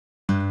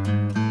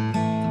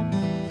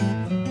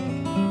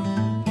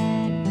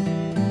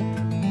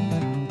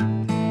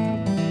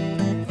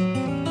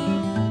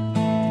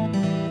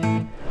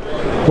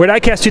We're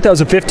at ICAST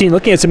 2015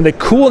 looking at some of the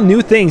cool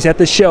new things at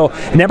the show,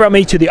 and that brought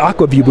me to the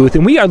Aqua Vu booth,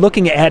 and we are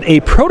looking at a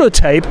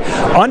prototype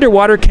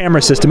underwater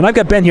camera system, and I've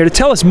got Ben here to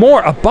tell us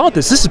more about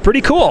this. This is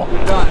pretty cool.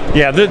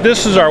 Yeah,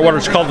 this is what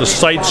it's called the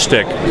Sight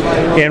Stick,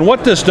 and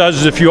what this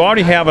does is if you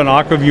already have an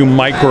Aqua Vu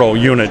micro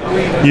unit,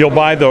 you'll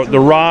buy the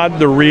rod,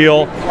 the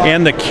reel,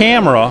 and the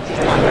camera,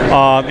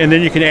 and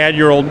then you can add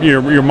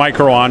your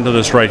micro onto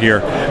this right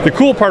here. The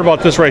cool part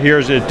about this right here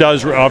is it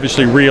does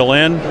obviously reel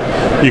in.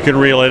 You can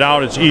reel it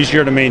out. It's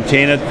easier to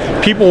maintain it.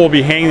 People will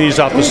be hanging these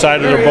off the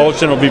side of their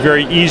boats, and it'll be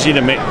very easy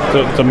to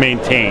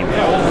maintain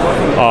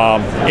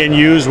and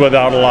use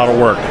without a lot of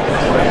work.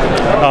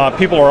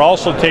 People are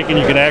also taking,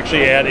 you can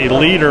actually add a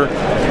leader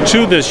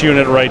to this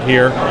unit right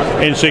here,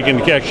 and so you can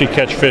actually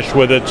catch fish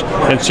with it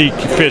and see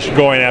fish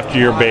going after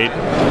your bait.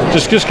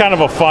 Just kind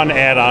of a fun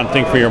add-on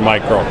thing for your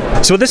micro.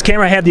 So this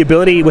camera have the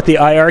ability with the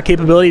IR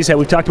capabilities that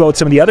we've talked about with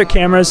some of the other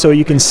cameras, so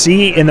you can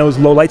see in those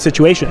low light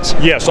situations?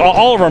 Yes,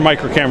 all of our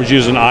micro cameras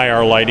use an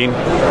IR lighting,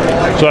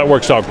 so that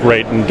works out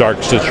great in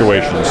dark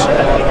situations.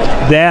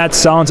 That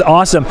sounds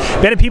awesome.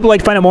 Ben, if people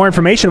like to find out more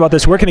information about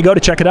this, where can they go to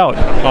check it out?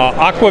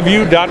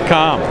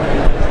 Aquavu.com.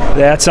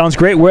 That sounds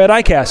great. We're at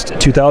ICAST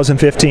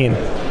 2015.